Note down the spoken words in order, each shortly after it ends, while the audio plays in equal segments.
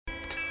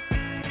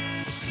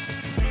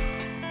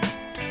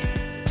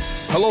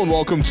Hello and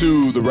welcome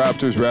to the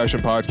Raptors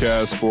Reaction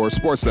Podcast for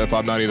Sportsnet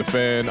 590 The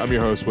Fan. I'm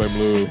your host, Wayne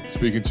Lou,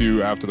 speaking to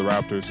you after the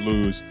Raptors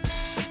lose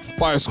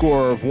by a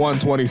score of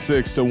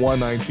 126 to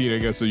 119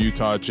 against the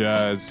Utah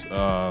Jazz.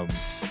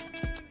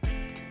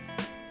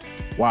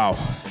 Wow.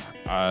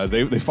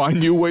 They find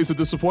new ways to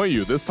disappoint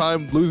you. This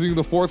time losing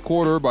the fourth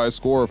quarter by a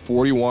score of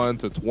 41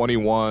 to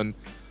 21.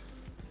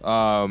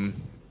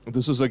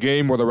 This is a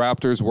game where the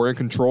Raptors were in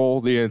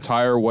control the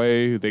entire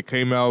way. They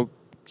came out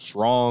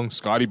strong.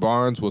 Scotty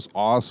Barnes was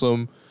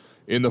awesome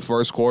in the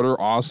first quarter.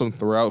 Awesome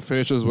throughout.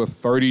 Finishes with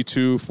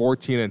 32,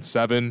 14, and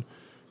 7.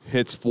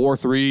 Hits 4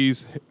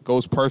 threes.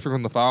 Goes perfect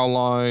on the foul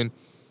line.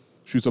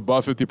 Shoots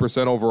above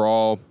 50%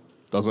 overall.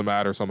 Doesn't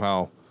matter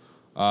somehow.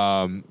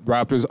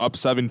 Raptors up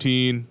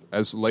 17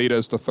 as late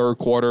as the third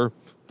quarter.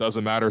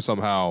 Doesn't matter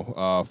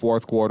somehow.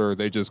 Fourth quarter,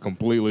 they just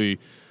completely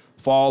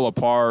fall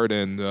apart.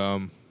 And,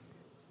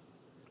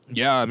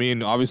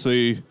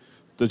 obviously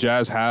the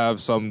Jazz have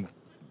some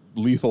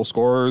lethal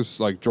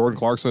scorers. Like Jordan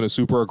Clarkson is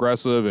super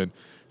aggressive, and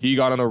he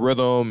got on a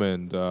rhythm.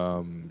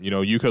 And,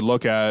 you could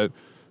look at,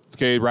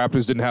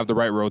 Raptors didn't have the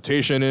right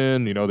rotation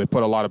in. They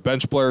put a lot of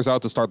bench players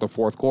out to start the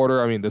fourth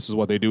quarter. I mean, this is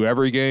what they do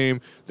every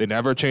game. They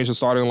never change the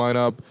starting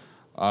lineup.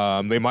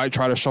 They might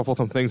try to shuffle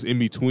some things in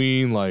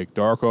between, like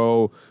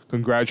Darko.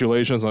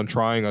 Congratulations on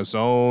trying a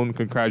zone.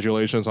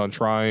 Congratulations on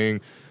trying,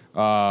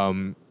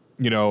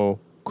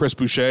 Chris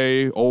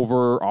Boucher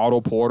over Otto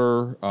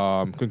Porter.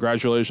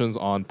 Congratulations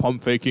on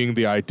pump faking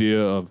the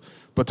idea of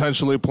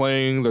potentially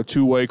playing the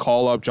two-way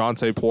call-up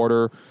Jonte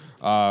Porter,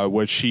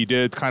 which he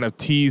did kind of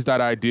tease that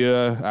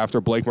idea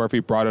after Blake Murphy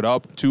brought it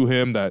up to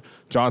him that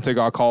Jonte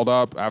got called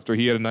up after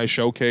he had a nice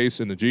showcase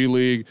in the G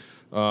League.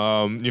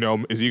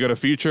 Is he going to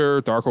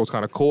feature? Darko was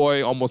kind of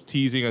coy, almost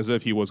teasing as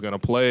if he was going to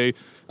play.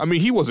 I mean,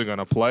 he wasn't going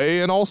to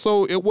play, and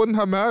also it wouldn't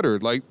have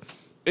mattered.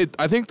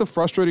 I think the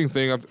frustrating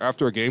thing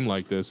after a game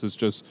like this is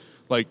just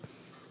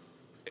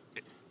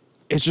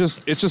it's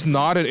just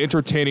not an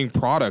entertaining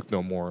product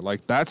no more.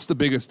 That's the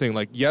biggest thing.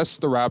 Yes,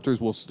 the Raptors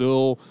will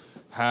still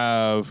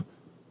have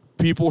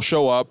people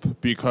show up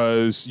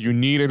because you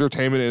need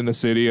entertainment in the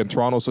city, and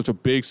Toronto's such a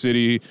big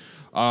city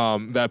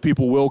that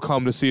people will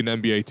come to see an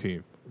NBA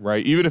team.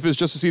 Right, even if it's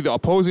just to see the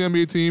opposing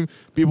NBA team,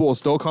 people will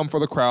still come for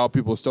the crowd.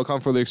 People will still come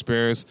for the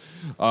experience,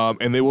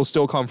 and they will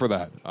still come for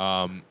that.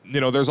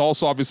 There's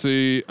also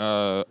obviously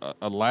a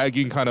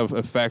lagging kind of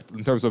effect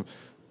in terms of,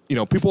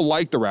 people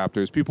like the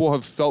Raptors. People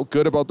have felt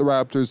good about the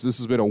Raptors. This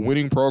has been a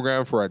winning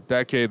program for a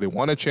decade. They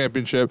won a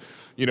championship.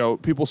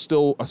 People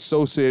still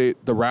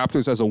associate the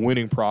Raptors as a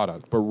winning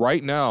product. But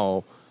right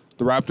now,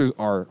 the Raptors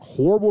are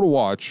horrible to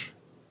watch,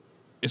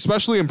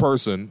 especially in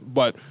person,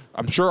 but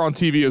I'm sure on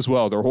TV as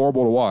well. They're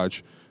horrible to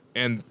watch.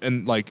 And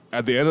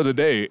at the end of the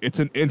day, it's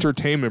an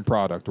entertainment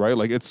product, right?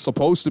 It's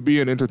supposed to be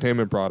an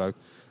entertainment product.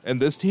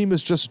 And this team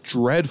is just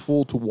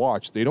dreadful to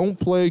watch. They don't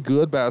play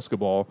good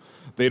basketball.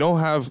 They don't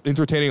have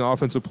entertaining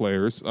offensive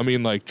players. I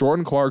mean,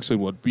 Jordan Clarkson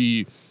would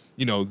be,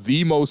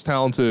 the most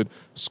talented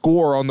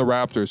scorer on the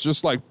Raptors,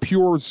 just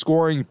pure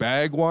scoring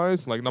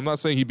bag-wise. I'm not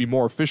saying he'd be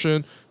more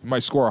efficient. He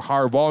might score a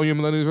higher volume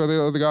than these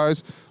other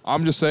guys.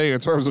 I'm just saying in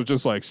terms of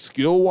just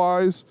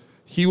skill-wise,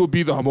 he would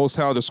be the most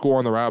talented scorer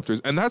on the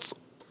Raptors. And that's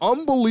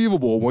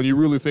unbelievable when you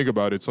really think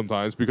about it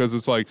sometimes, because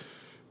it's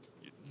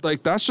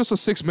that's just a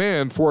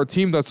six-man for a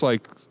team that's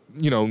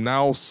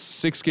now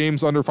 6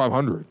 games under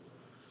 500.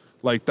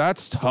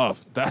 That's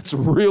tough. That's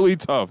really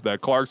tough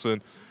that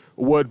Clarkson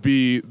would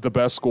be the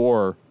best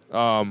scorer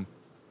on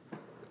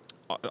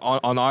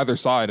either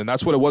side. And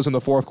that's what it was in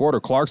the fourth quarter.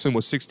 Clarkson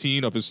was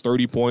 16 of his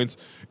 30 points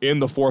in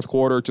the fourth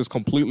quarter, just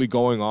completely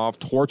going off,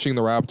 torching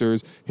the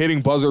Raptors,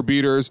 hitting buzzer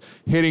beaters,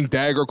 hitting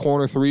dagger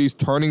corner threes,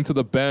 turning to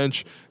the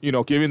bench,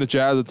 giving the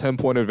Jazz a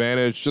 10-point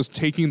advantage, just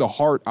taking the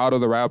heart out of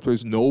the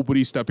Raptors.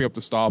 Nobody stepping up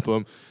to stop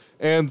him.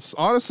 And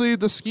honestly,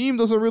 the scheme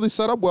doesn't really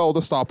set up well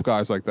to stop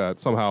guys like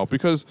that somehow,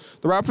 because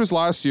the Raptors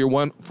last year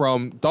went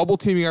from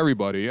double-teaming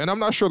everybody, and I'm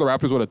not sure the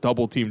Raptors would have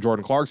double-teamed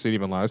Jordan Clarkson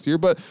even last year,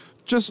 but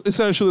just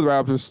essentially the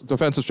Raptors'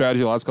 defensive strategy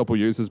the last couple of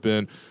years has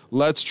been,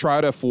 let's try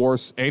to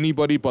force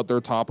anybody but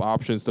their top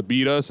options to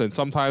beat us, and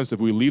sometimes if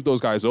we leave those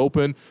guys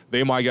open,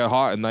 they might get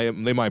hot and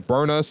they might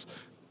burn us.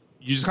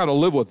 You just kind of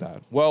live with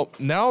that. Well,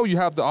 now you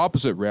have the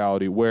opposite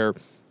reality where,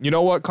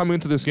 coming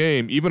into this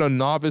game, even a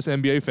novice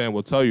NBA fan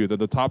will tell you that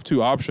the top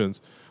 2 options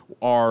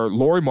are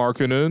Lauri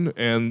Markkanen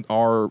and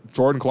are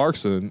Jordan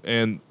Clarkson.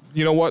 And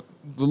you know what?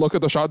 Look at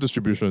the shot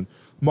distribution.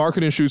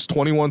 Markkanen shoots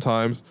 21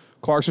 times.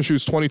 Clarkson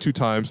shoots 22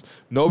 times.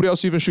 Nobody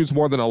else even shoots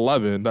more than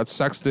 11. That's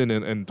Sexton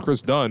and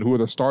Chris Dunn, who are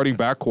the starting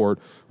backcourt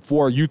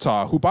for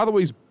Utah, who, by the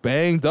way, is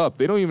banged up.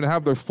 They don't even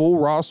have their full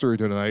roster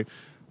tonight.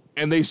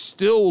 And they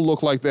still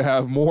look like they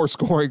have more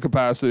scoring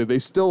capacity. They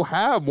still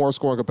have more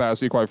scoring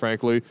capacity, quite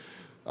frankly.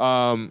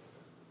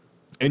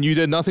 And you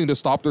did nothing to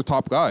stop their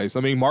top guys. I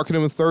mean,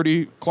 Markkanen with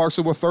 30,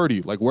 Clarkson with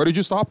 30. Where did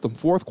you stop them?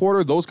 Fourth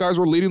quarter, those guys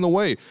were leading the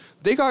way.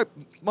 They got,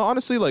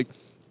 honestly,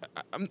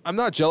 I'm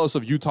not jealous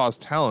of Utah's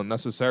talent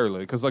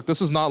necessarily, because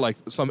this is not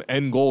some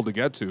end goal to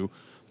get to.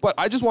 But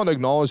I just want to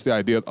acknowledge the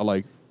idea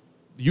of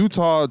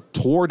Utah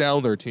tore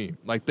down their team.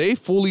 Like, they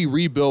fully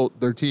rebuilt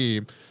their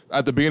team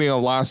at the beginning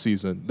of last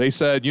season. They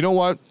said, you know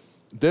what?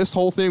 This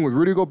whole thing with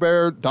Rudy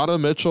Gobert,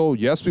 Donovan Mitchell,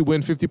 yes, we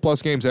win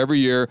 50-plus games every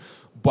year,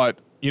 but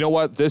you know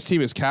what? This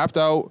team is capped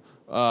out.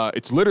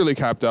 It's literally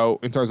capped out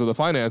in terms of the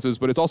finances,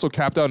 but it's also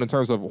capped out in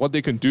terms of what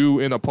they can do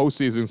in a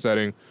postseason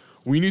setting.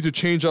 We need to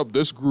change up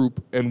this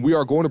group, and we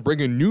are going to bring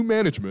in new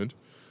management,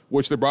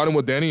 which they brought in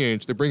with Danny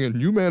Ainge. They bring in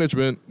new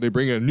management, they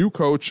bring in a new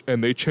coach,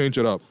 and they change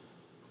it up.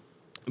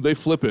 They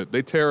flip it.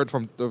 They tear it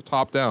from the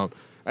top down.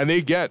 And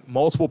they get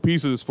multiple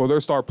pieces for their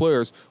star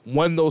players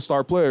when those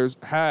star players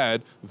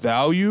had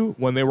value,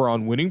 when they were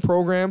on winning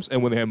programs,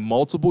 and when they had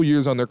multiple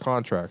years on their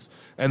contracts.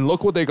 And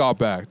look what they got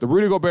back. The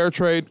Rudy Gobert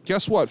trade,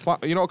 guess what?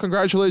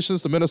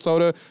 Congratulations to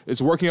Minnesota.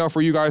 It's working out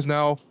for you guys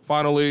now,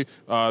 finally.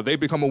 They've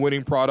become a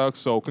winning product,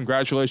 so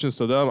congratulations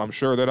to them. I'm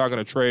sure they're not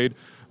going to trade.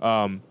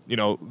 Especially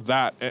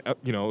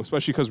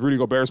because Rudy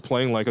Gobert is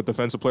playing like a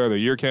defensive player of the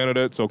year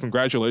candidate. So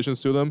congratulations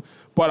to them.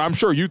 But I'm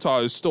sure Utah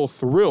is still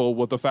thrilled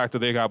with the fact that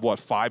they got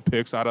 5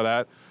 picks out of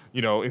that,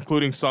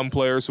 including some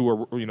players who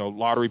are,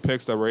 lottery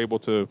picks that were able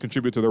to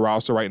contribute to the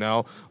roster right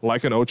now,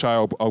 like an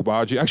Ochai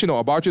Agbaji. Actually,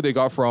 no, Agbaji they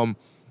got from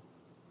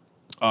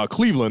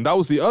Cleveland. That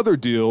was the other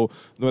deal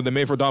that they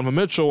made for Donovan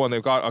Mitchell, and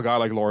they've got a guy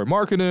like Lauri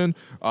Markkanen.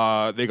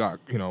 They got,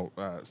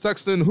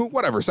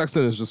 Sexton,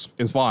 Sexton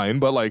is fine,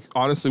 but like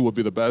honestly would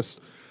be the best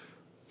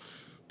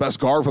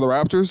guard for the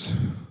Raptors.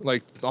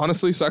 Like,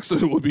 honestly,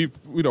 Sexton would be,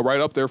 right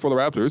up there for the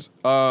Raptors.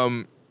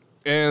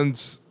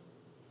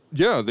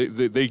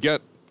 They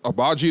get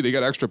Agbaji, they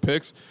get extra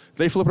picks.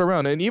 They flip it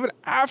around. And even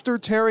after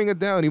tearing it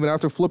down, even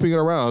after flipping it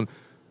around,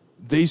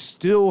 they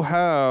still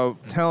have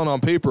talent on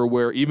paper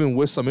where even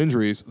with some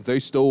injuries, they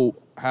still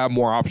have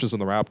more options than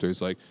the Raptors.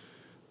 Like,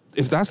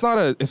 if that's not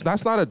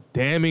a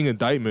damning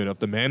indictment of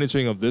the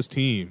managing of this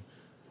team,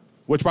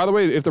 which, by the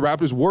way, if the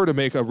Raptors were to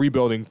make a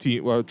rebuilding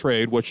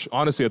trade, which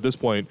honestly at this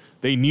point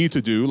they need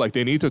to do, like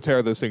they need to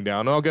tear this thing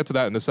down, and I'll get to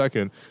that in a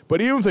second.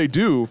 But even if they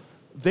do,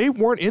 they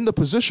weren't in the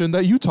position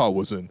that Utah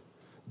was in.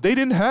 They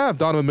didn't have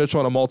Donovan Mitchell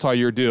on a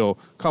multi-year deal,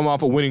 come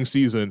off a winning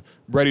season,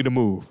 ready to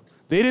move.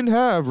 They didn't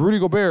have Rudy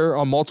Gobert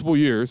on multiple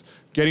years,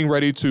 getting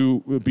ready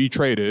to be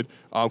traded,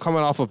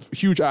 coming off of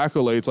huge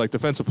accolades like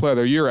Defensive Player of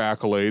the Year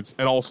accolades,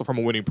 and also from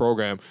a winning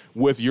program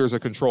with years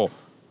of control.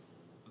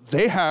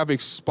 They have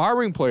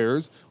expiring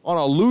players on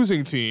a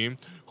losing team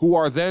who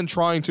are then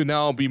trying to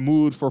now be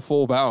moved for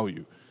full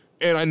value.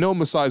 And I know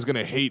Masai is going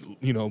to hate,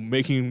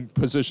 making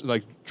position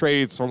like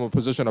trades from a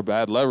position of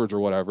bad leverage or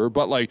whatever.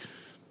 But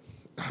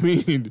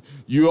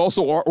you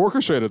also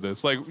orchestrated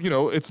this.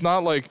 It's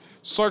not like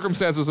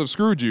circumstances have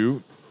screwed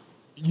you.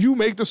 You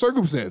make the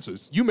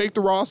circumstances. You make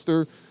the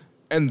roster,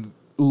 and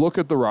look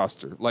at the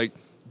roster.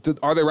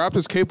 Are the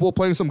Raptors capable of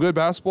playing some good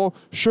basketball?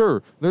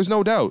 Sure, there's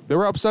no doubt. They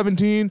were up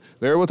 17.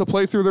 They were able to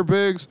play through their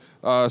bigs.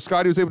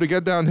 Scotty was able to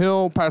get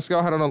downhill.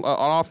 Pascal had an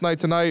off night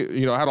tonight.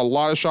 Had a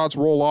lot of shots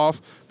roll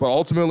off, but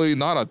ultimately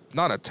not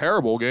a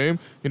terrible game.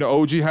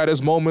 OG had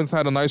his moments,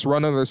 had a nice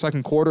run in the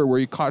second quarter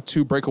where he caught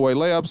 2 breakaway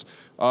layups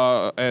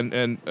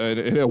and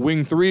hit a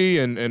wing 3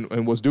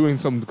 and was doing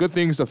some good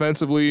things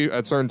defensively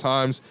at certain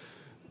times.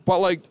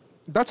 But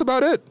that's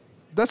about it.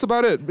 That's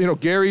about it.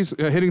 Gary's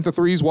hitting the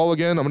threes well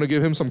again. I'm going to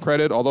give him some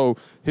credit, although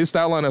his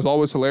stat line is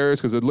always hilarious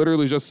because it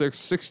literally just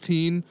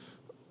 16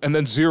 and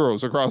then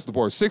zeros across the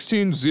board.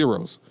 16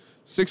 zeros.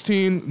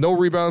 16, no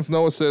rebounds,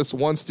 no assists,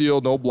 1 steal,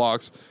 no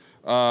blocks,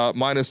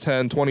 minus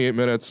 10, 28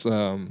 minutes.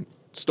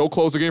 Still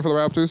close the game for the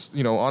Raptors.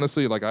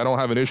 Honestly, I don't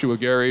have an issue with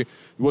Gary.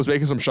 He was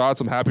making some shots.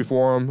 I'm happy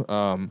for him.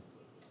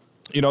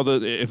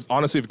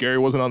 If Gary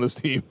wasn't on this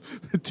team,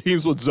 the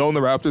teams would zone the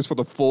Raptors for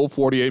the full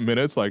 48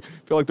 minutes. I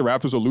feel like the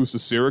Raptors will lose to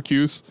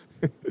Syracuse.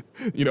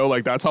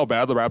 That's how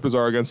bad the Raptors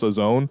are against the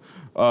zone,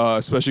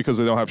 especially because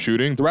they don't have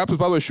shooting. The Raptors,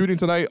 by the way, shooting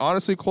tonight,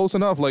 honestly, close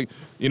enough. If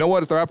the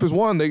Raptors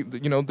won, they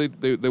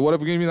would have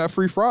given me that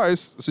free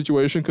fries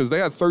situation because they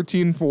had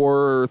 13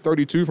 for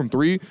 32 from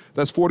 3.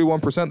 That's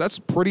 41%. That's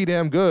pretty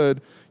damn good.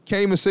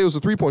 Can't even say it was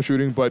a 3-point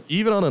shooting, but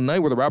even on a night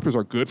where the Raptors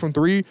are good from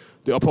 3,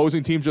 the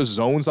opposing team just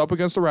zones up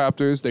against the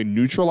Raptors. They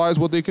neutralize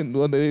what they can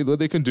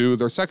do.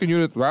 Their second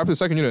unit, the Raptors'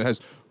 second unit, has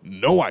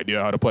no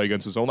idea how to play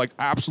against the zone.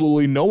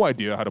 Absolutely no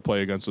idea how to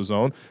play against the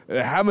zone.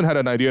 They haven't had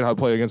an idea how to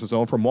play against the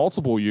zone for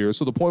multiple years,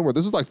 to the point where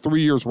this is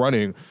 3 years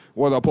running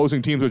where the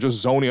opposing teams are just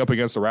zoning up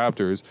against the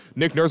Raptors.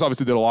 Nick Nurse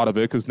obviously did a lot of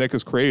it because Nick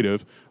is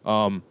creative.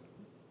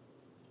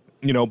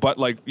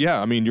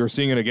 You're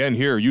seeing it again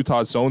here.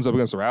 Utah zones up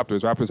against the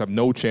Raptors. Raptors have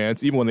no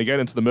chance. Even when they get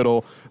into the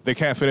middle, they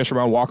can't finish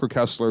around Walker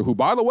Kessler, who,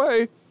 by the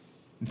way,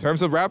 in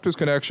terms of Raptors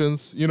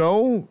connections, the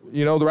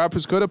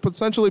Raptors could have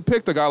potentially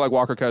picked a guy like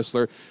Walker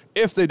Kessler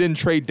if they didn't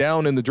trade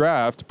down in the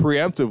draft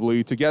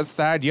preemptively to get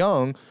Thad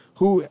Young,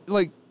 who,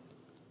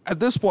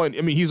 at this point,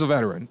 he's a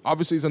veteran.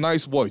 Obviously, he's a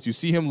nice voice. You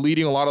see him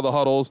leading a lot of the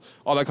huddles,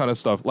 all that kind of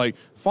stuff.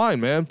 Fine,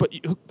 man, but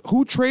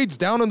who trades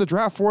down in the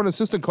draft for an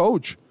assistant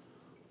coach?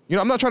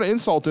 I'm not trying to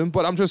insult him,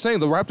 but I'm just saying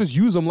the Raptors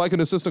use him like an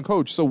assistant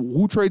coach. So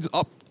who trades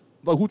up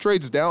Like, who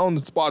trades down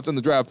spots in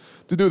the draft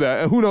to do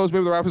that? And who knows,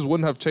 maybe the Raptors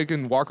wouldn't have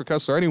taken Walker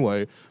Kessler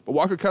anyway. But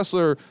Walker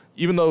Kessler,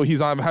 even though he's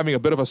having a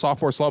bit of a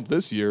sophomore slump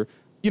this year,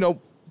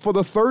 for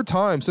the third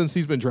time since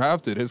he's been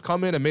drafted, has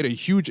come in and made a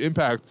huge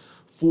impact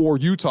for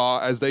Utah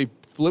as they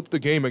flipped the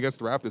game against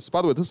the Raptors.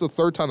 By the way, this is the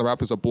third time the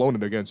Raptors have blown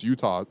it against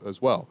Utah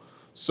as well.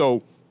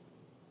 So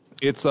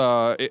it's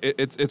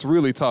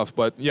really tough.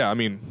 But yeah, I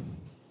mean,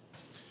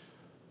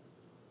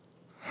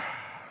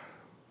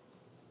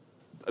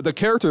 the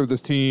character of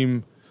this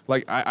team,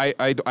 like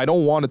I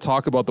don't want to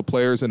talk about the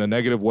players in a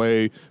negative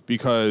way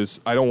because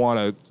I don't want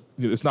to.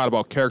 It's not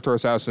about character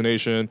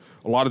assassination.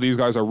 A lot of these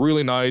guys are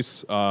really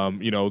nice.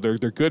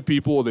 They're good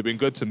people. They've been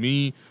good to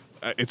me.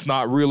 It's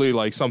not really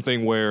like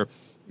something where,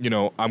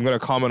 I'm going to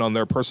comment on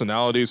their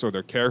personalities or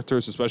their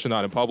characters, especially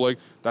not in public.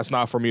 That's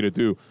not for me to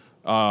do.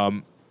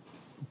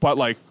 But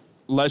like,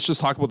 let's just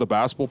talk about the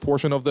basketball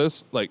portion of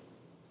this. Like,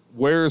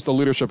 where is the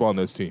leadership on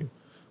this team?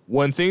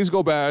 When things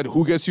go bad,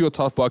 who gets you a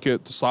tough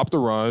bucket to stop the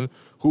run?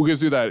 Who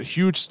gives you that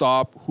huge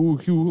stop? Who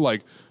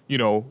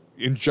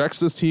injects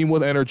this team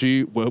with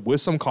energy,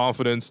 with some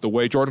confidence, the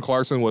way Jordan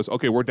Clarkson was,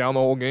 okay, we're down the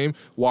whole game,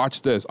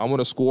 watch this. I'm going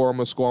to score, I'm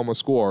going to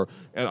score.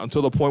 And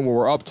until the point where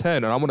we're up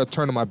 10, and I'm going to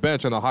turn to my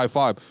bench and a high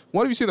five.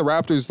 When have you seen the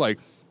Raptors,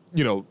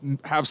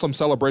 have some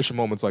celebration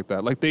moments like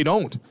that? Like, they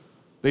don't.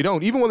 They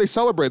don't. Even when they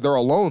celebrate, they're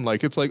alone.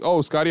 Like, it's like,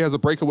 oh, Scotty has a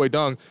breakaway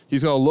dunk.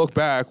 He's going to look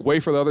back,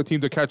 wait for the other team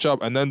to catch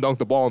up, and then dunk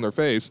the ball in their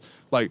face.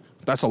 Like,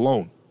 that's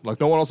alone. Like,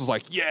 no one else is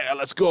like, yeah,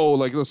 let's go.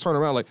 Like, let's turn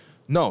around. Like,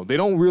 no, they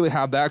don't really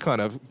have that kind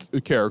of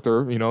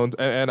character,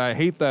 and I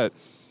hate that.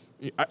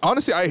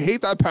 Honestly, I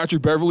hate that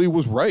Patrick Beverley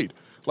was right.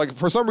 Like,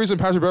 for some reason,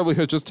 Patrick Beverley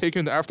has just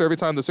taken after every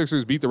time the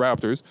Sixers beat the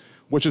Raptors,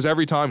 which is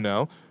every time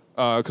now,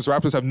 because the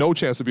Raptors have no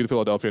chance to beat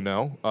Philadelphia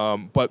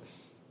now. But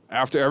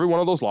after every one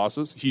of those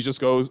losses, he just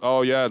goes,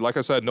 oh, yeah, like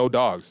I said, no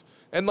dogs.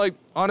 And, like,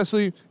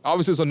 honestly,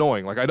 obviously it's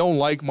annoying. Like, I don't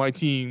like my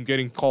team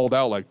getting called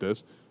out like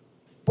this.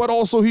 But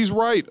also, he's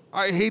right.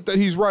 I hate that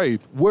he's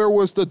right. Where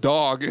was the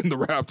dog in the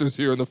Raptors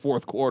here in the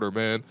fourth quarter,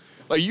 man?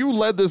 Like, you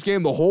led this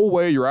game the whole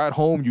way. You're at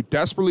home. You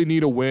desperately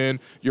need a win.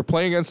 You're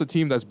playing against a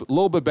team that's a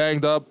little bit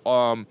banged up,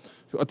 a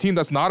team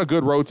that's not a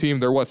good road team.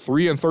 They're,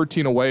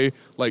 3-13 away?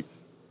 Like,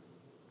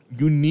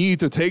 you need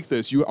to take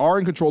this. You are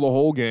in control the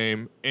whole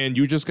game, and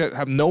you just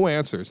have no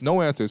answers.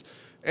 No answers.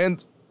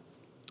 And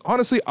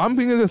honestly, I'm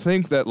beginning to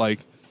think that,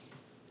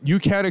 you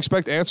can't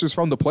expect answers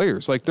from the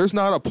players. Like, there's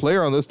not a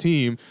player on this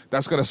team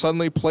that's going to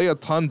suddenly play a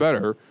ton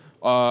better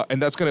and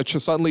that's going to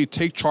suddenly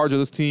take charge of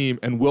this team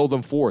and will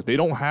them forward. They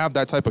don't have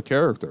that type of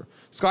character.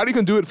 Scotty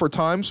can do it for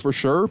times, for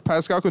sure.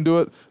 Pascal can do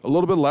it a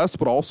little bit less,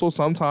 but also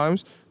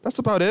sometimes. That's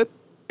about it.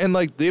 And,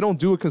 they don't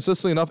do it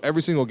consistently enough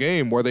every single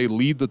game where they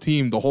lead the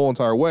team the whole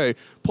entire way.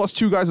 Plus,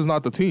 two guys is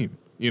not the team,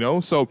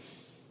 So,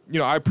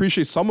 I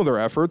appreciate some of their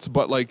efforts,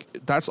 but,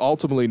 that's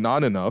ultimately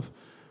not enough.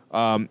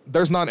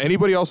 There's not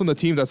anybody else on the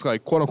team that's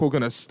quote unquote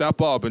going to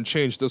step up and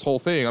change this whole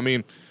thing. I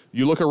mean,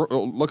 you look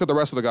at the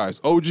rest of the guys.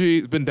 OG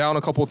has been down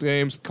a couple of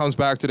games, comes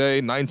back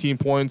today, 19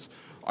 points.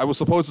 I was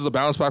supposed it's a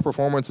bounce back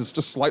performance. It's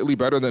just slightly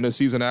better than his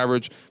season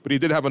average, but he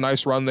did have a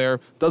nice run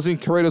there. Doesn't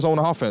create his own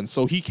offense,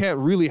 so he can't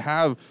really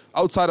have,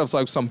 outside of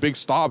some big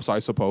stops, I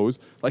suppose.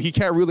 He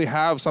can't really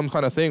have some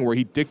kind of thing where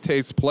he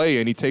dictates play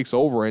and he takes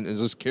over and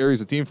just carries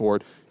the team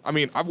forward. I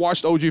mean, I've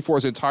watched OG for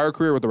his entire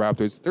career with the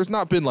Raptors. There's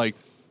not been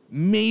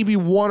maybe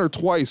one or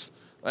twice,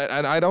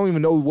 and I don't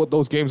even know what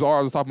those games are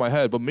off the top of my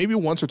head, but maybe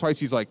once or twice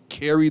he's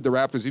carried the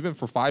Raptors even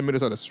for 5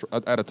 minutes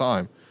at a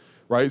time,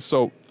 right?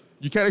 So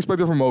you can't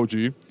expect it from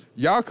OG.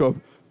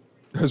 Jakob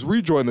has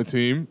rejoined the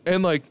team,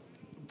 and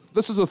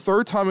this is the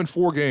third time in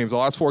 4 games, the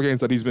last 4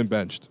 games that he's been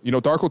benched.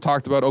 Darko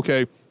talked about,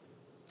 okay,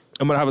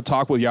 I'm going to have a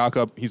talk with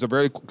Jakob. He's a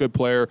very good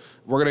player.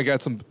 We're going to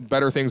get some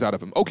better things out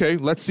of him. Okay,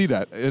 let's see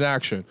that in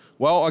action.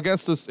 Well,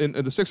 against this in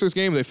the Sixers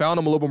game, they found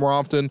him a little bit more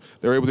often.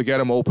 They were able to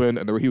get him open,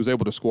 and he was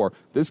able to score.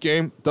 This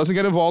game doesn't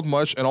get involved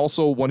much, and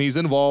also when he's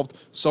involved,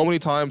 so many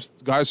times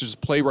guys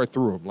just play right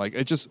through him.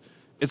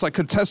 It's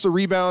contested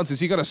rebounds. Is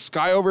he going to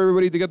sky over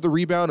everybody to get the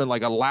rebound and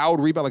a loud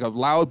rebound, a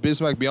loud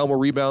Bismack Bielema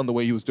rebound the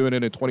way he was doing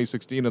it in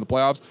 2016 in the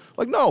playoffs?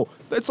 No.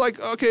 It's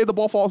okay, the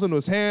ball falls into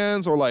his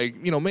hands or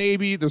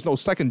maybe there's no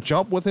second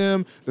jump with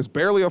him. There's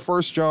barely a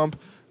first jump.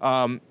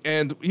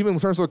 And even in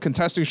terms of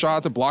contesting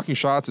shots and blocking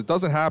shots, it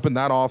doesn't happen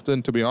that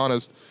often, to be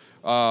honest,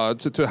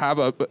 to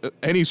have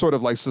any sort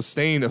of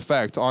sustained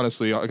effect,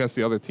 honestly, against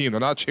the other team.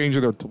 They're not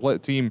changing their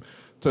team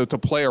to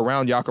play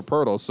around Jakob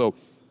Poeltl. So,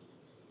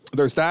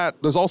 there's that.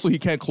 There's also he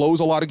can't close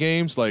a lot of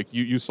games.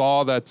 You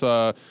saw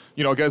that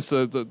against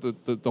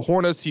the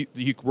Hornets, he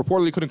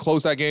reportedly couldn't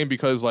close that game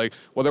because they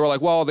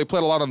were they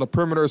played a lot on the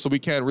perimeter, so we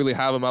can't really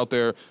have him out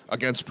there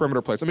against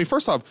perimeter plays. I mean,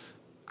 first off,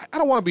 I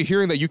don't want to be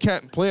hearing that you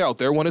can't play out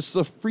there when it's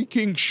the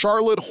freaking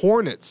Charlotte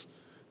Hornets.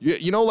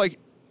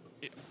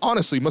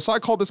 Honestly, Masai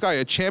called this guy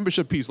a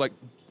championship piece,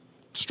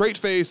 straight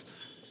face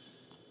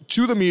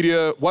to the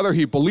media, whether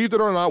he believed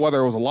it or not, whether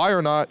it was a lie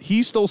or not.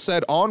 He still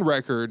said on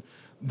record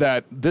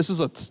that this is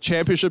a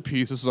championship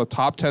piece. This is a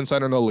top 10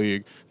 center in the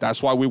league.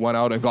 That's why we went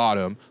out and got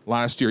him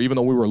last year, even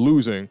though we were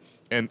losing.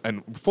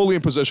 and fully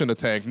in position to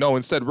tank. No,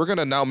 instead, we're going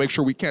to now make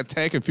sure we can't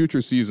tank in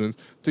future seasons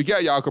to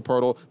get Jakob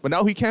Poeltl, but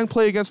now he can't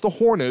play against the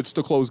Hornets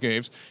to close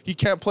games. He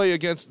can't play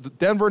against the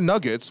Denver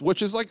Nuggets,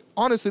 which is like,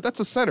 honestly, that's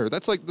a center.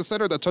 That's like the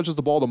center that touches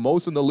the ball the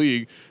most in the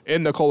league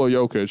in Nikola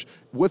Jokic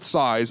with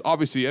size,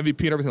 obviously MVP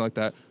and everything like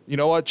that. You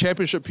know what?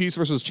 Championship piece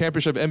versus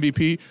championship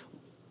MVP.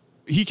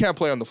 He can't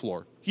play on the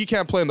floor. He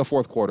can't play in the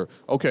fourth quarter.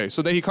 Okay,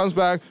 so then he comes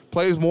back,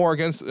 plays more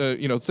against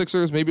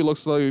Sixers, maybe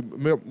looks like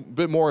a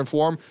bit more in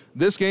form.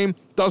 This game,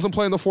 doesn't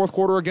play in the fourth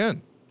quarter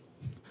again.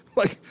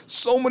 Like,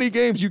 so many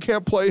games you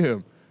can't play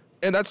him.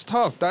 And that's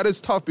tough. That is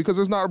tough because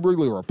there's not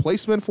really a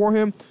replacement for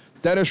him.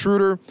 Dennis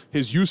Schroeder,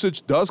 his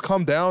usage does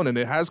come down, and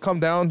it has come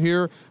down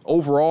here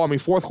overall. I mean,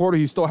 fourth quarter,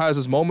 he still has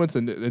his moments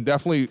and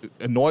definitely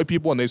annoy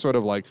people, and they sort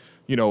of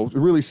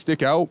really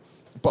stick out.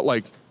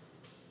 But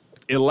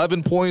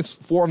 11 points,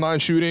 4 of 9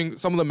 shooting.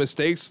 Some of the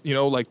mistakes,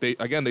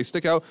 they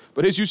stick out.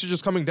 But his usage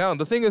is coming down.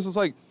 The thing is,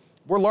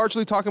 we're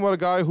largely talking about a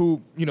guy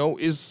who,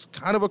 is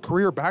kind of a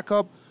career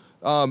backup.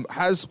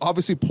 Has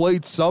obviously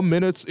played some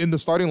minutes in the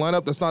starting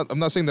lineup. I'm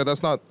not saying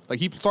that's not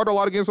he started a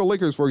lot of games for the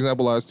Lakers, for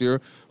example, last year.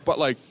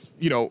 But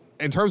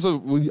in terms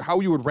of how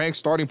you would rank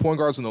starting point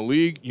guards in the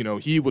league,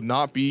 he would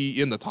not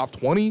be in the top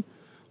 20.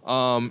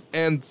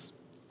 And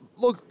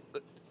look,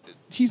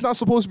 he's not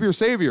supposed to be your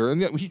savior.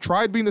 And he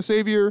tried being the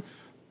savior.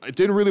 It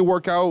didn't really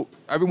work out.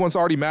 Everyone's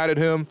already mad at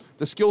him.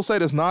 The skill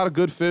set is not a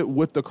good fit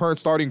with the current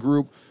starting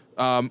group.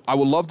 I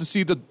would love to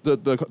see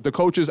the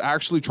coaches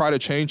actually try to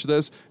change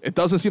this. It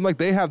doesn't seem like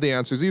they have the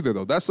answers either,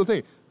 though. That's the thing.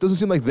 It doesn't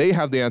seem like they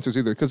have the answers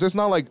either, because it's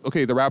not like,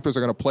 okay, the Raptors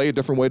are going to play a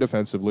different way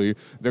defensively.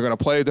 They're going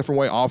to play a different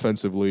way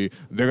offensively.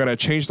 They're going to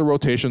change the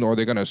rotation, or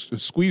they're going to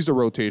squeeze the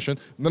rotation.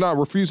 They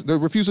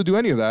refuse to do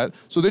any of that.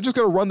 So they're just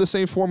going to run the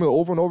same formula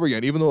over and over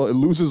again, even though it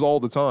loses all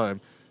the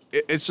time.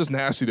 It's just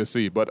nasty to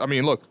see. But, I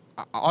mean, look,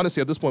 honestly,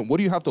 at this point, what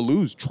do you have to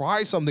lose?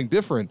 Try something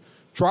different.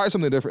 And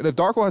if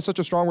Darko has such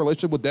a strong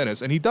relationship with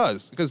Dennis, and he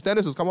does, because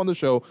Dennis has come on the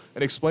show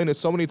and explained it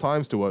so many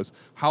times to us,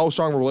 how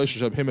strong a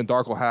relationship him and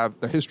Darko have,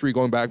 the history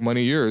going back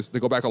many years, they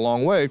go back a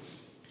long way,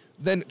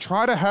 then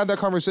try to have that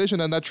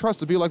conversation and that trust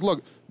to be like,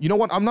 look, you know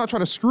what? I'm not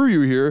trying to screw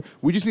you here.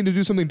 We just need to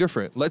do something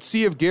different. Let's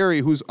see if Gary,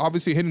 who's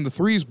obviously hitting the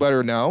threes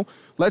better now,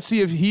 let's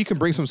see if he can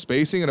bring some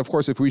spacing. And, of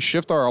course, if we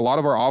shift a lot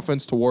of our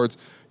offense towards,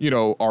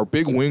 our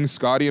big wings,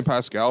 Scotty and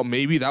Pascal,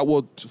 maybe that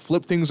will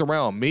flip things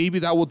around. Maybe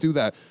that will do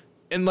that.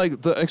 And,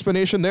 the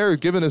explanation there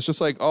given is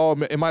just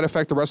it might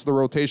affect the rest of the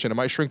rotation. It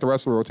might shrink the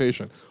rest of the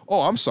rotation.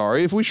 Oh, I'm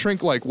sorry. If we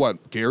shrink,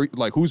 Gary,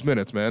 whose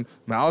minutes, man?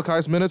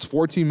 Malachi's minutes,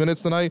 14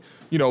 minutes tonight,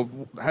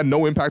 had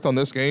no impact on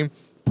this game.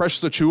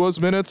 Precious Achua's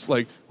minutes,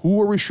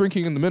 who are we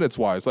shrinking in the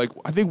minutes-wise? I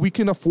think we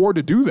can afford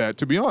to do that,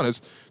 to be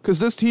honest, because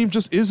this team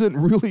just isn't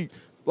really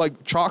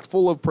chock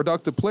full of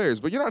productive players,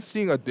 but you're not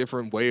seeing a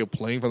different way of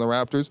playing from the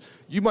Raptors.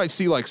 You might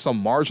see some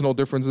marginal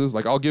differences.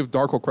 I'll give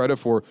Darko credit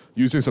for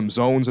using some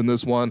zones in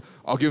this one.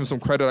 I'll give him some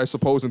credit, I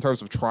suppose, in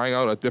terms of trying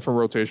out a different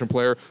rotation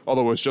player,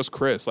 although it's just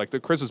Chris.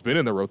 Chris has been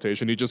in the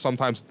rotation. He just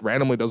sometimes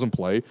randomly doesn't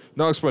play.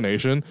 No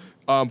explanation.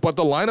 But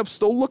the lineups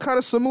still look kind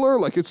of similar.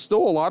 It's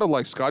still a lot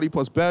of Scotty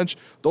plus bench.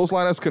 Those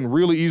lineups can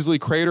really easily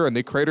crater, and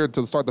they cratered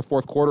to start the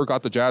fourth quarter,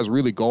 got the Jazz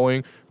really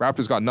going.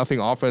 Raptors got nothing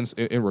offense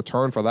in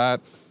return for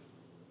that.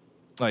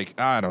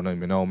 I don't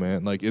even know,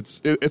 man.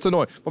 It's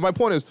annoying. But my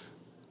point is,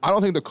 I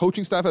don't think the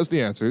coaching staff has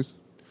the answers.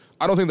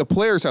 I don't think the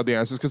players have the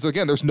answers, because,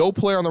 again, there's no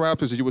player on the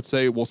Raptors that you would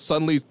say will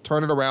suddenly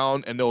turn it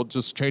around and they'll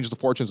just change the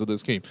fortunes of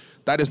this team.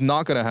 That is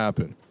not going to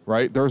happen,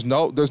 right? There's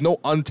no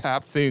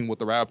untapped thing with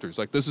the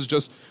Raptors. This is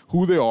just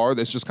who they are.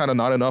 That's just kind of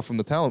not enough from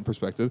the talent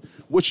perspective,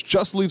 which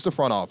just leaves the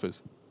front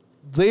office.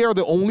 They are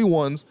the only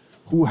ones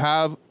who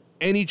have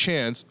any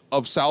chance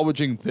of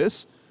salvaging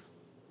this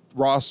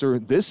roster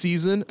this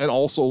season and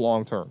also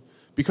long term.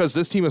 Because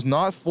this team is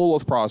not full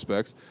of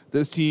prospects.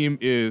 This team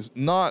is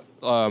not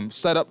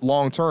set up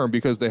long-term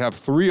because they have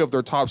 3 of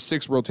their top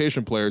 6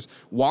 rotation players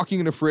walking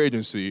into free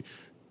agency.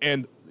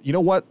 And you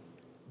know what?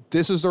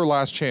 This is their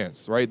last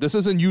chance, right? This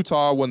isn't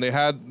Utah when they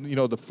had,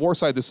 the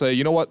foresight to say,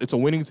 you know what? It's a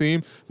winning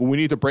team, but we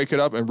need to break it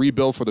up and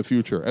rebuild for the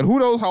future. And who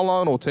knows how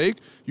long it'll take.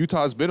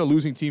 Utah's been a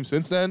losing team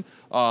since then.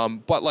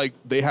 But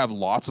they have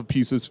lots of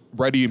pieces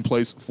ready in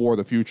place for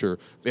the future.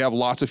 They have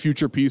lots of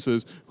future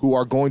pieces who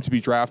are going to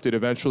be drafted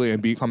eventually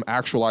and become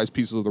actualized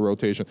pieces of the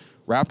rotation.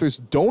 Raptors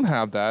don't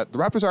have that. The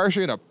Raptors are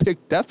actually in a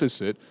pick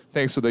deficit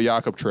thanks to the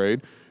Jakob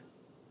trade.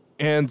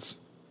 And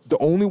the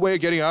only way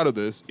of getting out of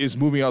this is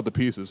moving out the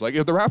pieces.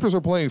 If the Raptors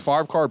are playing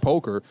 5-card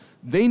poker,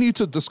 they need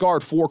to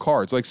discard 4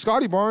 cards.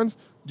 Scotty Barnes,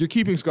 you're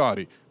keeping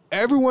Scotty.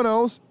 Everyone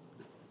else,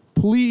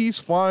 please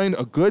find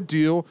a good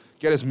deal,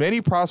 get as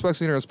many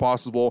prospects in here as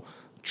possible,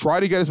 try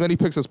to get as many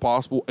picks as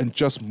possible, and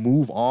just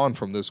move on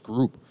from this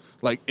group.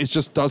 It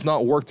just does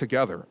not work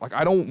together.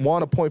 I don't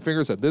want to point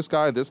fingers at this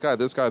guy, this guy,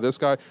 this guy, this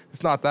guy.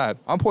 It's not that.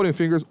 I'm pointing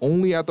fingers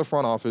only at the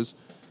front office.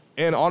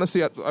 And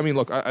honestly, I mean,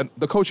 look,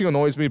 the coaching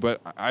annoys me, but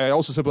I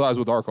also sympathize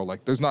with Darko.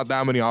 Like, there's not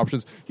that many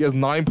options. He has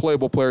 9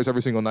 playable players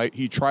every single night.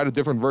 He tried a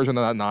different version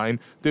of that 9.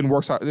 Didn't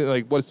work.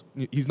 Like,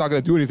 he's not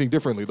going to do anything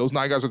differently. Those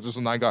 9 guys are just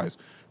the 9 guys.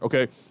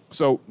 Okay?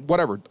 So,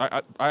 whatever.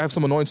 I have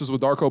some annoyances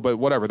with Darko, but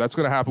whatever. That's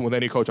going to happen with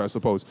any coach, I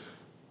suppose.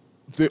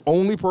 The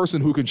only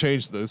person who can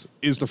change this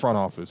is the front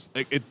office.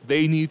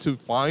 They need to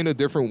find a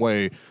different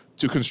way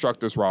to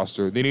construct this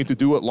roster. They need to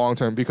do it long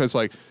term because,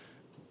 like,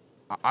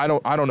 I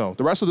don't know.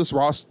 The rest of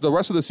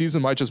the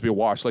season might just be a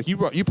wash. Like, you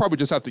probably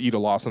just have to eat a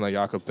loss on that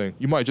Jakob thing.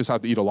 You might just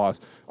have to eat a loss.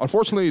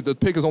 Unfortunately, the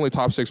pick is only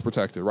top 6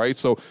 protected, right?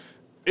 So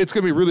it's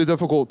going to be really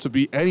difficult to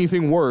be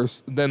anything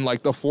worse than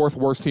like the 4th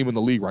worst team in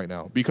the league right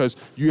now, because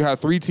you have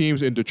 3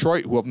 teams in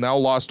Detroit who have now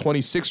lost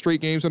 26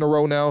 straight games in a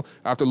row now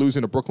after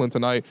losing to Brooklyn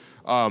tonight.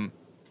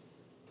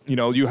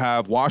 You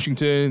have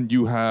Washington,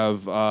 you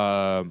have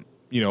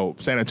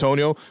San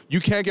Antonio.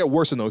 You can't get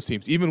worse than those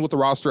teams, even with the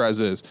roster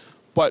as is.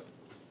 But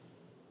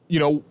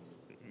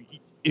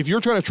if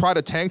you're trying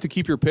to tank to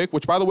keep your pick,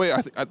 which, by the way,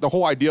 the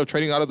whole idea of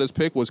trading out of this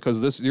pick was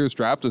because this year's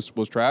draft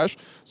was trash.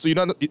 So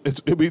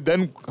it'd be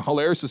then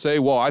hilarious to say,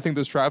 well, I think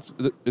this draft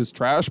is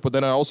trash, but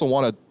then I also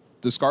want to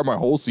discard my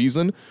whole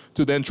season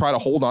to then try to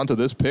hold on to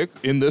this pick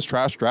in this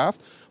trash draft.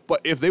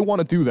 But if they want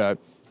to do that,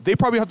 they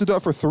probably have to do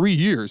it for 3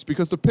 years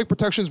because the pick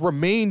protections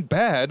remain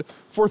bad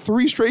for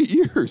 3 straight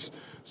years.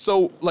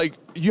 So, like,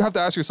 you have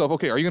to ask yourself,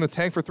 okay, are you going to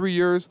tank for 3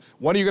 years?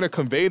 When are you going to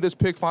convey this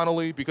pick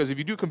finally? Because if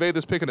you do convey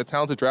this pick in a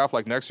talented draft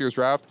like next year's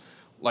draft,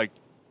 like,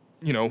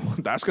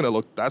 that's going to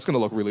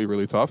look really,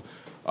 really tough.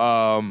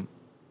 But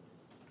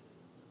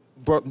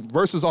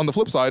versus on the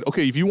flip side,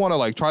 okay, if you want to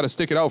like try to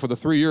stick it out for the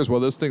 3 years,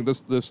 well, this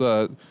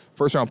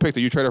first round pick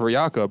that you traded for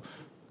Jakob,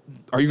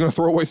 are you going to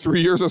throw away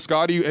 3 years of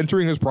Scottie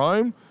entering his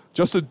prime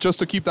just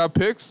to keep that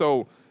pick?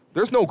 So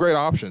there's no great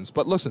options.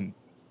 But listen,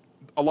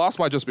 a loss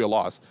might just be a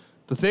loss.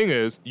 The thing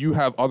is, you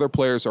have other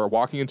players that are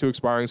walking into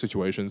expiring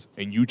situations,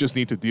 and you just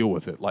need to deal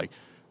with it. Like,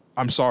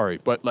 I'm sorry,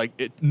 but like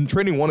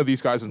trading one of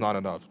these guys is not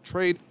enough.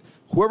 Trade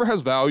whoever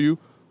has value,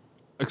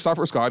 except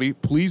for Scottie.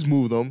 Please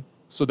move them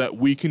so that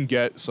we can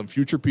get some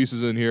future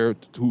pieces in here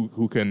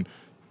who can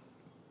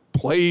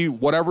play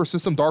whatever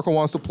system Darko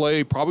wants to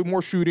play. Probably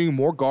more shooting,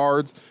 more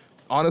guards.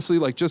 Honestly,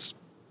 like, just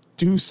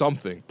do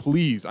something,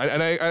 please.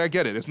 I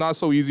get it. It's not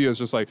so easy as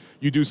just like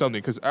you do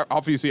something, because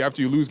obviously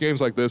after you lose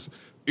games like this,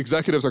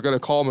 executives are going to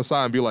call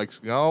Masai and be like,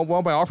 well,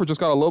 my offer just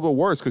got a little bit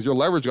worse because your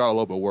leverage got a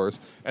little bit worse,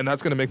 and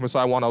that's going to make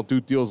Masai want to do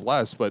deals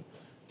less. But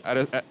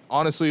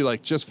honestly,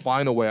 like, just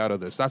find a way out of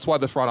this. That's why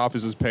the front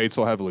office is paid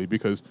so heavily,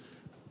 because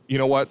you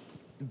know what?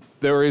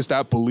 There is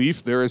that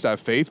belief, there is that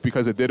faith,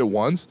 because it did it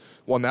once.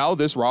 Well, now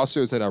this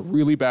roster is in a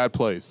really bad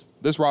place.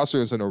 This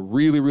roster is in a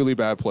really, really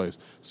bad place.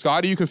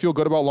 Scottie, you can feel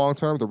good about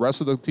long-term. The rest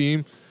of the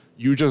team,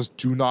 you just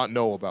do not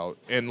know about.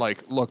 And,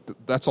 like, look,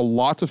 that's a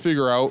lot to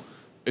figure out,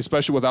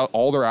 especially without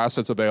all their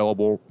assets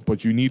available.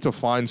 But you need to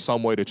find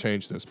some way to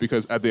change this,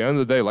 because at the end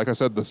of the day, like I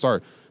said at the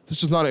start,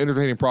 this is not an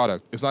entertaining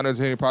product. It's not an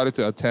entertaining product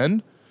to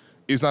attend.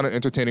 It's not an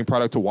entertaining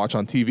product to watch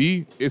on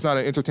TV. It's not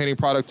an entertaining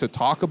product to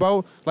talk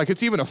about. Like,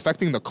 it's even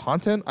affecting the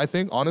content, I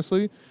think,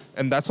 honestly.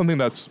 And that's something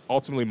that's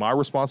ultimately my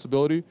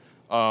responsibility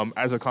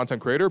as a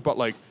content creator. But,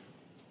 like,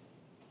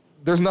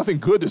 there's nothing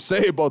good to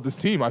say about this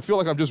team. I feel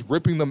like I'm just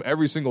ripping them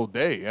every single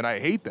day, and I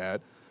hate that.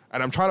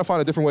 And I'm trying to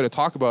find a different way to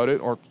talk about it,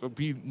 or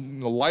be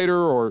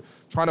lighter, or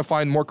trying to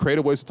find more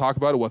creative ways to talk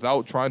about it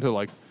without trying to,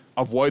 like,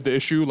 avoid the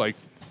issue. Like,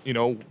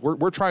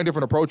 we're trying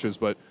different approaches,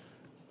 but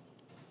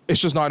it's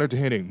just not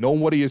entertaining.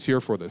 Nobody is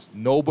here for this.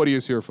 Nobody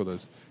is here for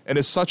this. And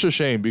it's such a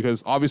shame,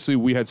 because obviously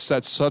we had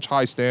set such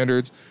high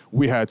standards.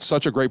 We had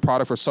such a great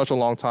product for such a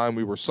long time.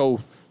 We were so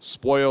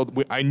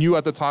spoiled. I knew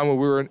at the time when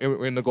we were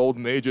in the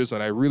golden ages,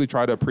 and I really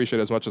tried to appreciate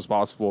it as much as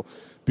possible,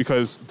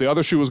 because the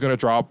other shoe was going to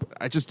drop.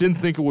 I just didn't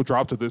think it would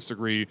drop to this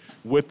degree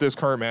with this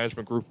current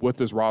management group, with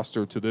this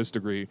roster to this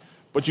degree.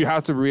 But you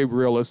have to be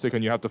realistic,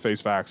 and you have to face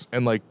facts.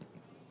 And, like,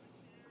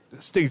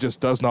 this thing just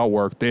does not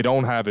work. They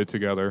don't have it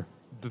together.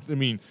 I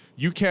mean,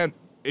 you can't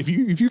if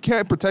you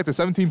can't protect a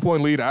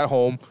 17-point lead at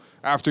home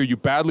after you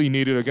badly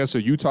need it against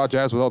the Utah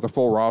Jazz without the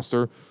full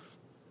roster.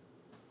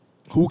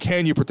 Who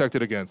can you protect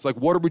it against? Like,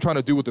 what are we trying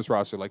to do with this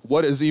roster? Like,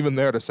 what is even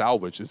there to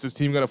salvage? Is this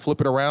team going to flip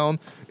it around?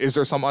 Is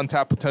there some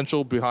untapped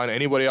potential behind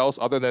anybody else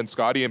other than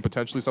Scottie and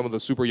potentially some of the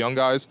super young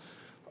guys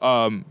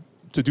to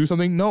do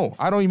something? No,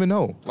 I don't even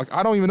know. Like,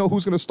 I don't even know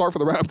who's going to start for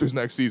the Raptors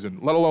next season,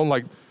 let alone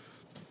like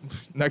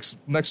next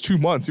 2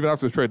 months, even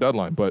after the trade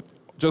deadline. But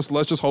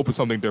let's just hope it's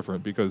something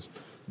different, because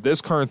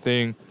this current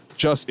thing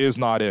just is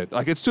not it.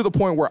 Like, it's to the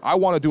point where I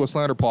want to do a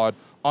slander pod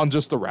on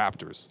just the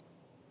Raptors.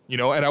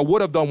 And I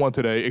would have done one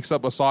today,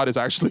 except Assad is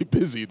actually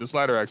busy, the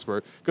slander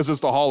expert, because it's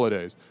the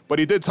holidays. But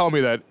he did tell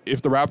me that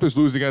if the Raptors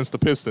lose against the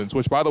Pistons,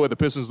 which, by the way, the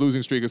Pistons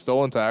losing streak is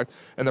still intact,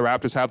 and the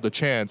Raptors have the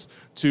chance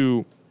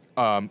to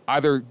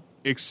either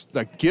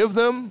give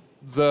them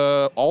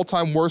the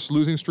all-time worst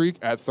losing streak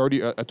at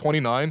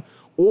 29,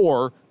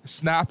 or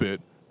snap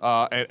it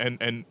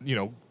and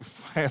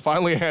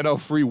finally hand out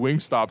free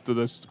Wingstop to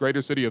this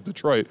greater city of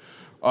Detroit.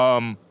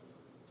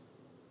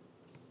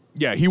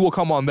 yeah, he will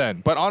come on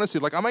then. But honestly,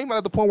 like, I'm not even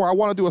at the point where I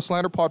want to do a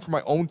slander pod for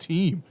my own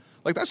team.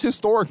 Like, that's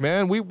historic,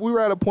 man. We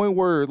were at a point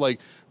where, like,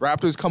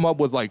 Raptors come up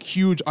with, like,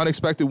 huge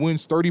unexpected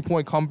wins,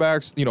 30-point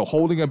comebacks, you know,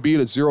 holding a beat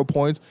at 0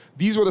 points.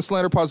 These were the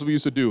slander pods that we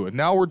used to do. And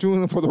now we're doing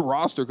them for the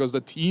roster because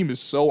the team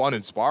is so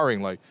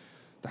uninspiring. Like,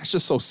 that's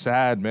just so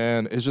sad,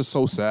 man. It's just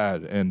so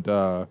sad. And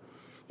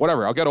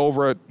whatever, I'll get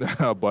over it.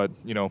 But,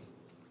 you know,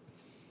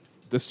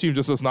 this team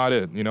just is not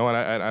it, you know.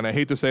 And I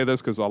hate to say this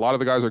because a lot of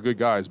the guys are good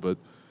guys, but,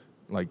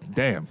 like,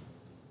 damn,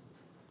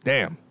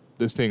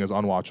 this thing is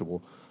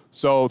unwatchable.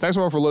 So thanks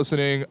everyone for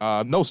listening.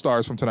 No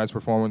stars from tonight's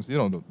performance. You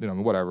know,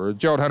 whatever.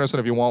 Gerald Henderson,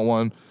 if you want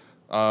one.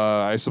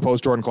 I suppose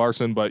Jordan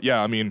Clarkson. But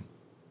yeah, I mean,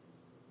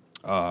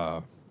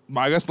 I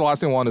guess the last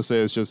thing I wanted to say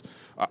is just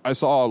I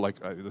saw, like,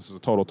 this is a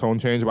total tone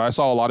change, but I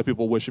saw a lot of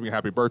people wishing me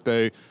happy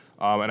birthday,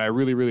 and I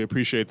really, really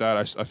appreciate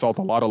that. I felt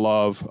a lot of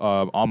love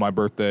on my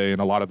birthday,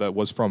 and a lot of that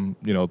was from,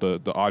 you know,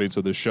 the audience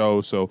of this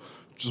show. So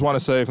just want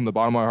to say from the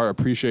bottom of my heart, I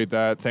appreciate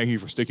that. Thank you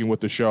for sticking with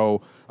the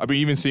show. I've been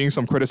even seeing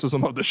some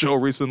criticism of the show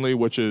recently,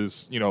 which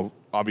is, you know,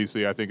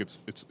 obviously I think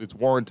it's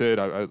warranted.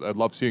 I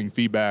love seeing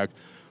feedback.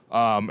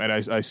 And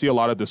I see a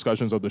lot of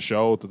discussions of the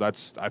show.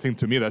 I think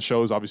to me that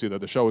shows obviously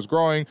that the show is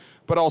growing,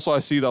 but also I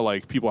see that,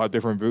 like, people have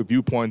different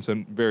viewpoints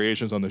and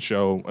variations on the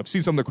show. I've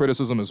seen some of the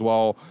criticism as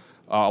well.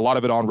 A lot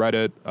of it on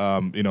Reddit.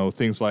 You know,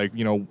 things like,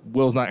 you know,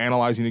 Will's not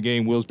analyzing the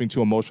game. Will's being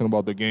too emotional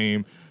about the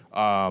game.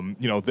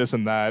 You know, this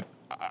and that.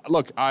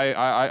 Look,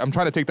 I'm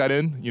trying to take that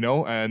in, you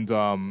know, and,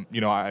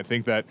 you know, I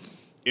think that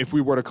if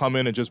we were to come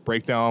in and just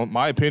break down,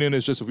 my opinion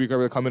is just if we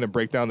were to come in and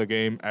break down the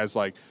game as,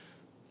 like,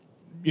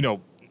 you know,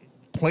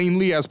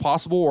 plainly as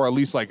possible, or at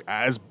least, like,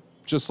 as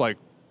just, like,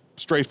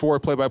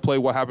 straightforward play-by-play,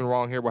 what happened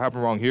wrong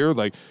here,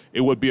 like,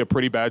 it would be a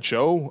pretty bad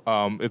show,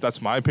 if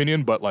that's my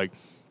opinion. But, like,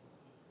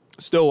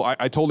 still, I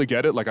totally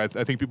get it. Like, I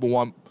think people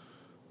want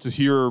to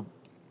hear,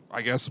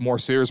 I guess, more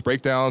serious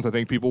breakdowns. I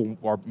think people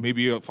are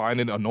maybe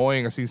find it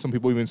annoying. I see some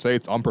people even say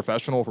it's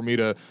unprofessional for me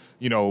to,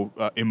 you know,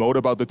 emote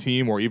about the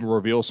team or even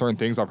reveal certain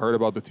things I've heard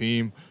about the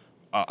team.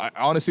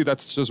 Honestly,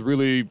 that's just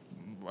really,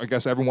 I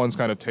guess, everyone's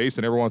kind of taste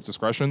and everyone's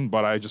discretion,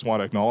 but I just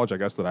want to acknowledge, I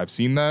guess, that I've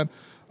seen that.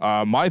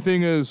 My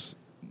thing is,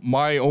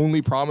 my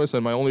only promise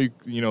and my only,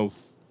 you know,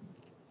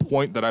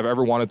 point that I've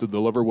ever wanted to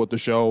deliver with the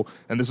show,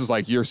 and this is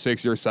like year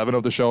 6, year 7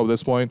 of the show at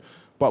this point,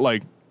 but,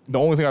 like, the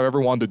only thing I've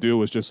ever wanted to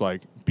do is just,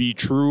 like, be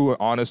true and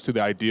honest to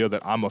the idea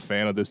that I'm a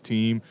fan of this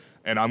team,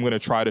 and I'm going to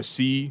try to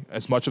see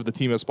as much of the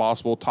team as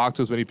possible, talk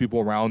to as many people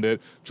around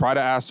it, try to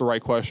ask the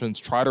right questions,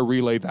 try to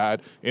relay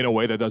that in a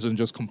way that doesn't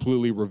just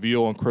completely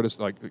reveal and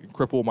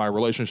cripple my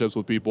relationships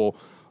with people,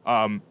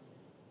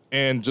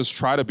 and just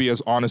try to be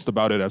as honest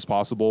about it as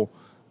possible,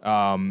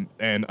 and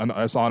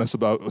as honest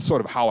about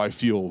sort of how I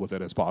feel with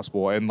it as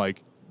possible. And,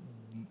 like,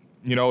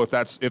 you know, if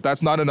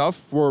that's not enough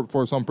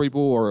for some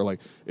people, or, like,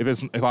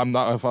 if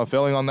I'm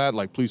failing on that,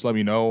 like, please let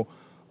me know.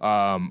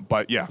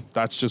 But yeah,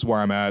 that's just where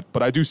I'm at.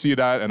 But I do see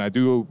that, and I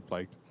do,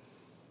 like,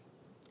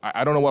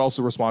 I don't know what else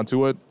to respond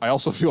to it. I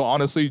also feel,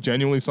 honestly,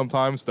 genuinely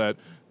sometimes that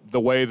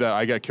the way that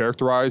I get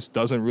characterized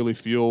doesn't really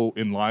feel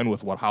in line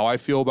with how I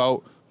feel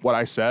about what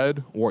I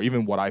said, or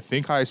even what I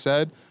think I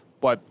said.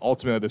 But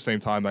ultimately, at the same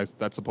time,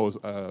 that's supposed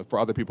for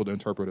other people to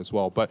interpret as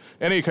well. But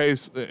in any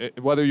case,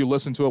 whether you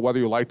listened to it, whether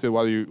you liked it,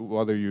 whether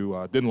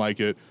you didn't like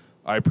it,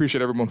 I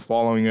appreciate everyone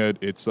following it.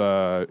 It's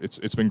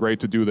been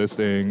great to do this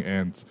thing,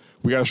 and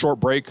we got a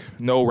short break.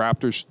 No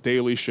Raptors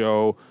Daily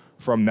Show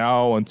from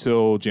now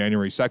until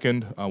January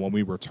 2nd when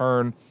we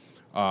return.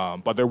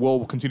 But there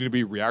will continue to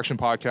be reaction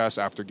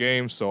podcasts after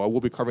games, so I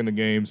will be covering the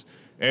games.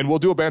 And we'll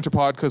do a banter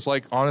pod because,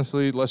 like,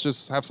 honestly, let's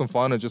just have some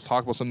fun and just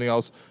talk about something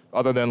else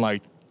other than,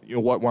 like, you know,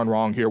 what went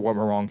wrong here,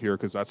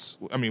 because that's,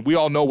 I mean, we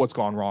all know what's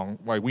gone wrong,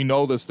 right? We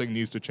know this thing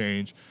needs to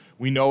change.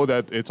 We know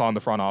that it's on the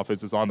front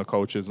office, it's on the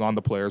coaches, it's on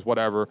the players,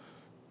 whatever.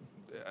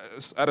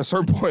 At a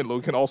certain point,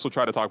 we can also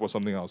try to talk about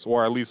something else,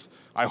 or at least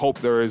I hope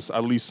there is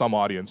at least some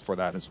audience for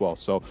that as well.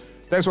 So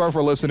thanks everyone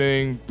for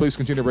listening. Please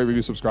continue to rate,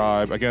 review,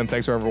 subscribe. Again,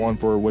 thanks everyone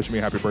for wishing me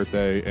a happy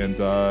birthday. And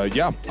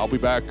yeah, I'll be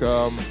back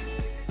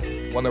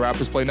when the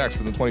Raptors play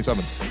next on the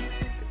 27th.